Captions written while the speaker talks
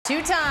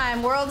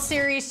Two-time World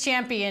Series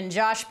champion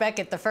Josh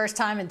Beckett, the first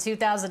time in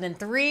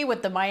 2003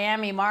 with the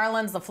Miami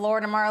Marlins, the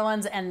Florida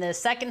Marlins, and the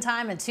second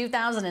time in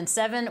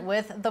 2007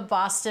 with the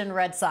Boston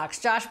Red Sox.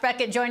 Josh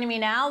Beckett joining me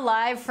now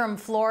live from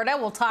Florida.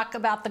 We'll talk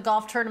about the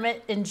golf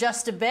tournament in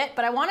just a bit,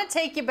 but I want to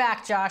take you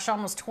back, Josh,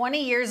 almost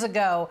 20 years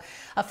ago.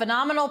 A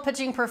phenomenal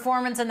pitching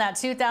performance in that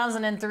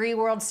 2003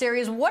 World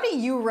Series. What do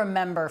you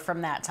remember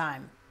from that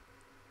time?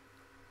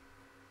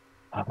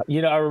 I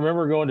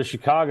remember going to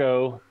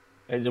Chicago.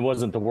 It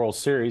wasn't the World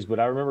Series, but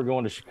I remember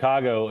going to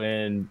Chicago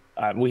and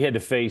we had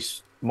to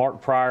face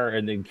Mark Pryor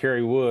and then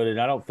Kerry Wood,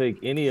 and I don't think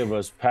any of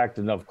us packed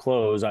enough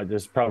clothes.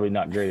 This is probably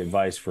not great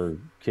advice for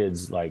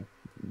kids like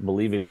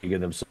believing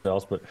in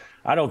themselves, but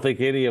I don't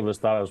think any of us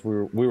thought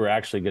we were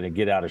actually going to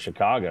get out of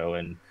Chicago.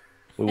 And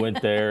we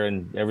went there,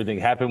 and everything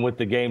happened with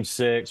the Game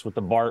 6 with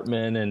the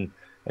Bartman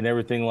and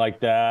everything like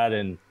that.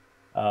 And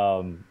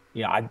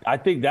I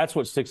think that's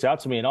what sticks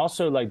out to me, and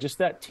also like just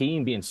that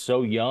team being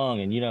so young.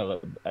 And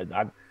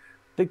I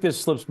think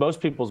this slips most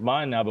people's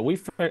mind now, but we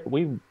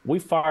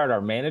fired our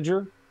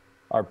manager,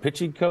 our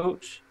pitching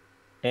coach,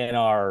 and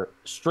our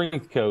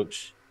strength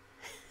coach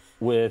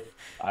with,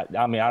 I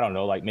don't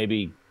know, like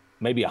maybe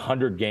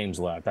 100 games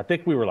left. I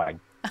think we were like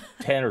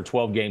 10 or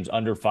 12 games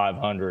under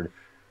 500.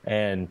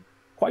 And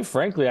quite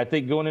frankly, I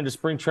think going into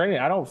spring training,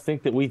 I don't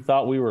think that we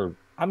thought we were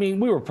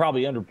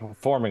probably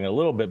underperforming a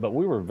little bit, but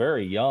we were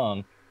very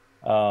young.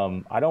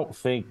 I don't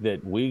think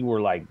that we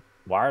were like,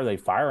 why are they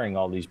firing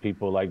all these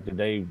people? Like, did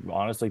they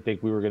honestly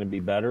think we were going to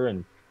be better?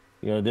 And,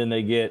 then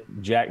they get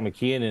Jack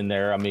McKeon in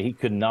there. I mean, he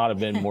could not have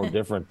been more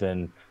different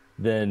than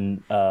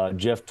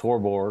Jeff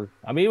Torborg.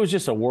 I mean, it was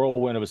just a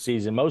whirlwind of a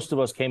season. Most of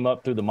us came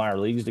up through the minor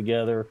leagues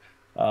together.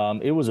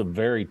 It was a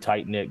very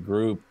tight-knit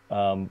group.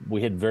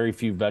 We had very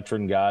few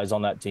veteran guys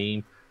on that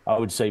team. I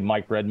would say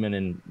Mike Redmond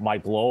and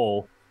Mike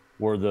Lowell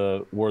were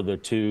the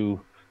two,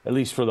 at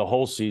least for the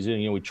whole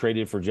season. We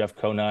traded for Jeff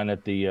Conine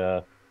at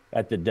the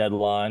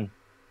deadline.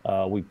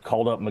 We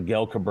called up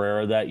Miguel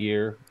Cabrera that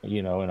year,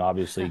 and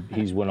obviously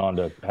he's went on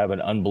to have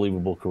an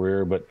unbelievable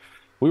career. But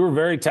we were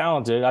very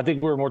talented. I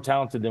think we were more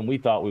talented than we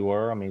thought we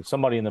were. I mean,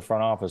 somebody in the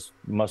front office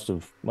must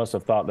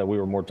have thought that we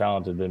were more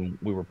talented than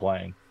we were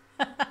playing.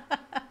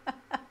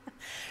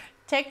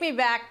 Take me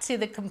back to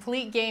the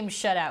complete game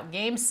shutout,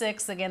 Game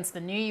 6 against the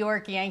New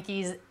York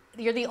Yankees.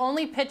 You're the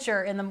only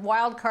pitcher in the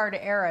wild card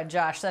era,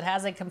 Josh, that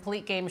has a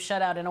complete game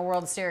shutout in a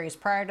World Series.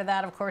 Prior to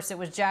that, of course, it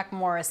was Jack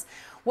Morris.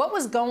 What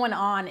was going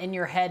on in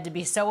your head to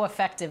be so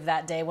effective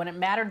that day when it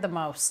mattered the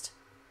most?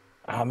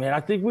 I mean, I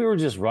think we were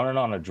just running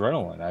on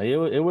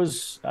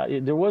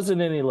adrenaline. There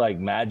wasn't any like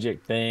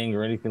magic thing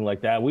or anything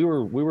like that. We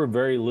were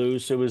very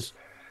loose.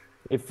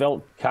 It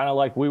felt kind of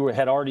like we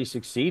had already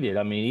succeeded.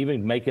 I mean,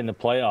 even making the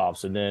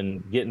playoffs and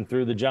then getting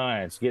through the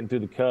Giants, getting through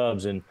the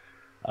Cubs, and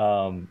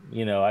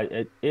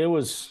it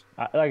was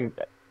like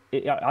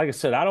I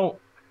said, I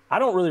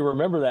don't really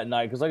remember that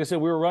night because, like I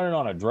said, we were running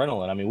on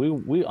adrenaline. I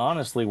mean, we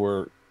honestly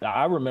were.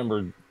 I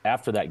remember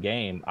after that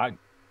game,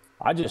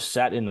 I just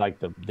sat in like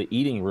the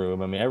eating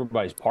room. I mean,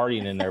 everybody's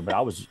partying in there, but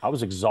I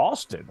was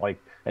exhausted,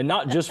 like, and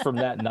not just from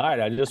that night.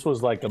 I just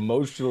was like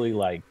emotionally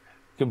like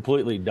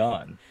completely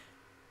done.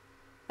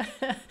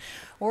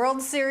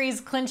 World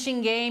Series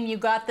clinching game, you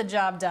got the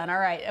job done. All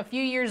right, a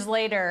few years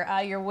later,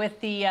 you're with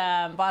the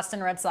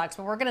Boston Red Sox,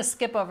 but we're going to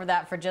skip over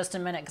that for just a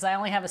minute because I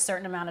only have a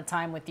certain amount of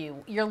time with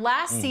you. Your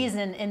last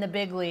season in the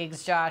big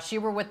leagues, Josh,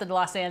 you were with the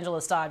Los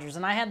Angeles Dodgers,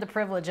 and I had the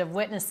privilege of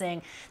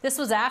witnessing. This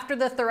was after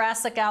the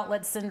thoracic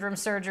outlet syndrome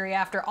surgery,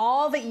 after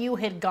all that you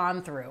had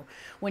gone through.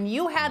 When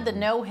you had the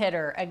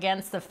no-hitter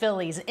against the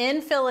Phillies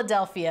in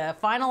Philadelphia,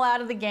 final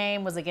out of the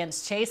game was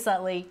against Chase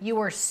Utley. You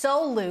were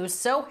so loose,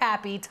 so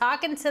happy,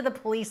 talking to the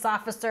police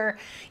officer.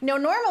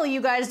 Normally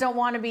you guys don't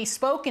want to be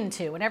spoken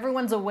to and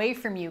everyone's away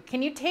from you.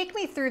 Can you take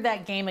me through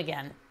that game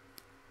again?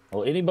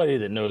 Well, anybody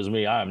that knows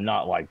me, I am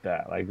not like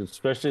that. Like,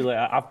 especially like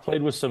I've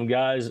played with some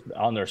guys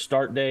on their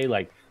start day,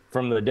 like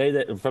from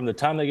the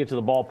time they get to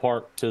the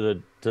ballpark to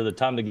the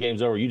time the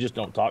game's over, you just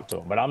don't talk to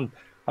them. But I'm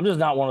just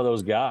not one of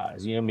those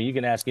guys. I mean, you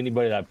can ask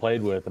anybody that I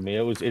played with. I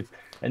mean,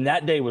 and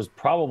that day was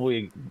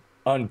probably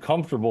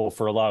uncomfortable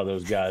for a lot of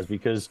those guys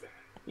because,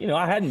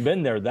 I hadn't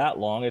been there that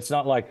long. It's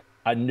not like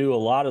I knew a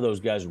lot of those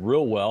guys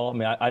real well. I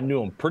mean, I knew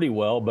them pretty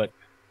well, but,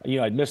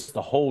 I'd missed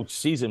the whole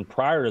season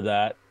prior to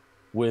that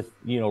with,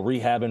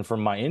 rehabbing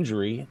from my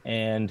injury.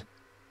 And,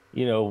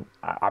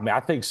 I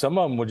think some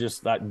of them were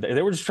just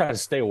they were just trying to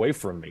stay away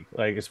from me,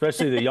 like,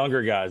 especially the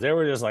younger guys. They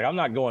were just like, I'm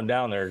not going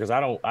down there because I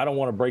don't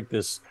want to break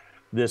this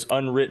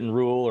unwritten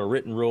rule or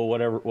written rule,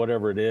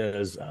 whatever it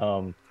is.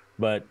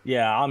 But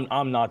yeah,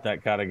 I'm not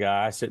that kind of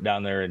guy. I sit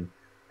down there and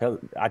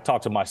I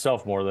talk to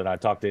myself more than I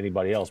talk to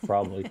anybody else,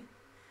 probably.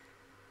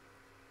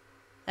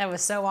 That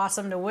was so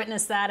awesome to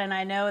witness that, and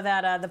I know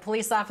that the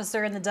police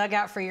officer in the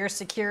dugout for your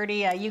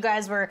security, you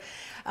guys were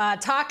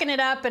talking it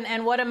up,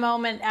 and what a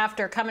moment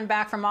after coming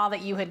back from all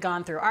that you had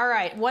gone through. All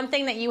right, one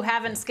thing that you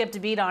haven't skipped a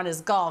beat on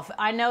is golf.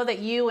 I know that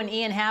you and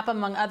Ian Happ,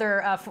 among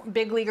other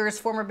big leaguers,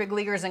 former big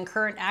leaguers, and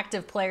current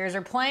active players,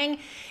 are playing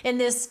in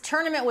this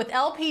tournament with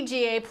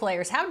LPGA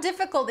players. How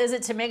difficult is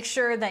it to make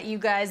sure that you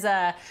guys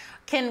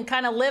can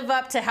kind of live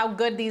up to how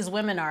good these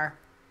women are?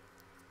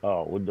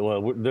 Oh,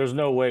 well, there's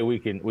no way we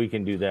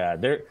can do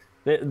that.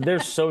 They're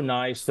so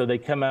nice. So they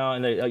come out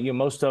and they,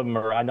 most of them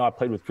are. I know I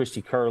played with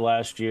Christy Kerr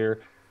last year,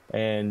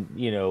 and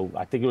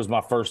I think it was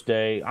my first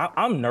day.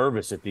 I'm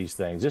nervous at these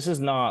things. This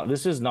is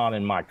not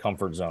in my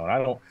comfort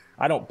zone.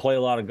 I don't play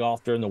a lot of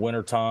golf during the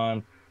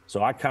wintertime,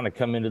 so I kind of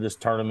come into this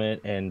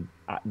tournament and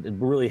I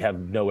really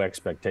have no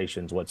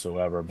expectations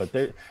whatsoever. But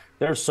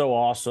they're so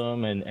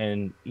awesome,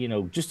 and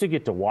just to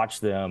get to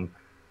watch them.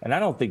 And I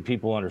don't think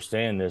people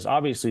understand this.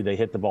 Obviously, they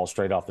hit the ball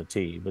straight off the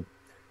tee, but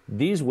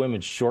these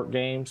women's short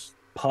games,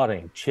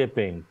 putting,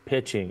 chipping,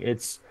 pitching,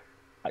 it's.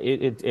 I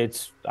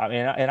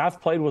mean, and I've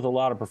played with a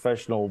lot of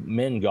professional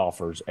men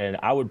golfers, and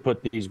I would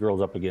put these girls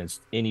up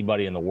against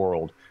anybody in the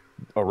world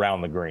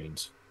around the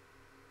greens.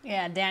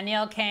 Yeah,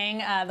 Danielle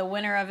Kang, the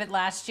winner of it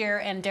last year,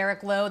 and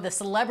Derek Lowe, the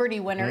celebrity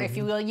winner, if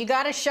you will. You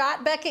got a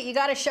shot, Beckett? You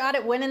got a shot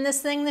at winning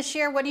this thing this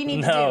year? What do you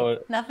need to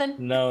do? Nothing?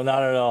 No,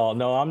 not at all.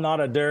 No, I'm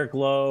not a Derek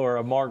Lowe or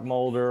a Mark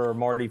Mulder or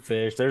Marty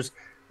Fish. There's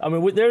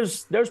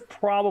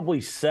probably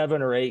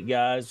 7 or 8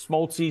 guys.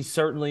 Smoltzy's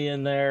certainly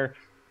in there.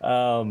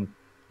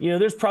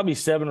 There's probably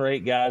 7 or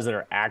 8 guys that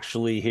are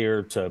actually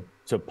here to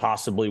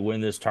possibly win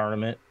this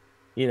tournament.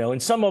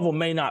 And some of them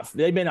may not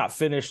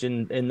finish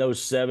in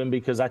those 7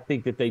 because I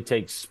think that they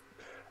take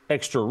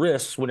extra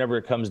risks whenever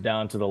it comes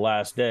down to the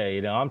last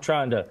day. I'm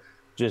trying to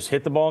just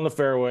hit the ball in the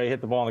fairway,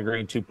 hit the ball in the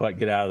green, 2-putt,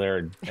 get out of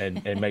there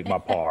and make my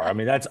par. I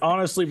mean, that's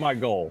honestly my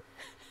goal.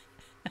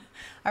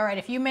 All right,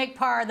 if you make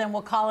par, then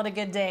we'll call it a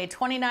good day.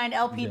 29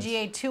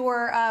 LPGA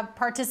Tour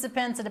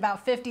participants and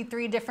about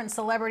 53 different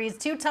celebrities.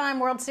 2-time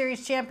World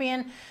Series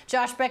champion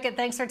Josh Beckett,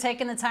 thanks for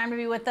taking the time to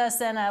be with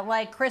us. And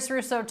like Chris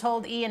Russo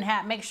told Ian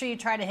Happ, make sure you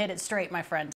try to hit it straight, my friend.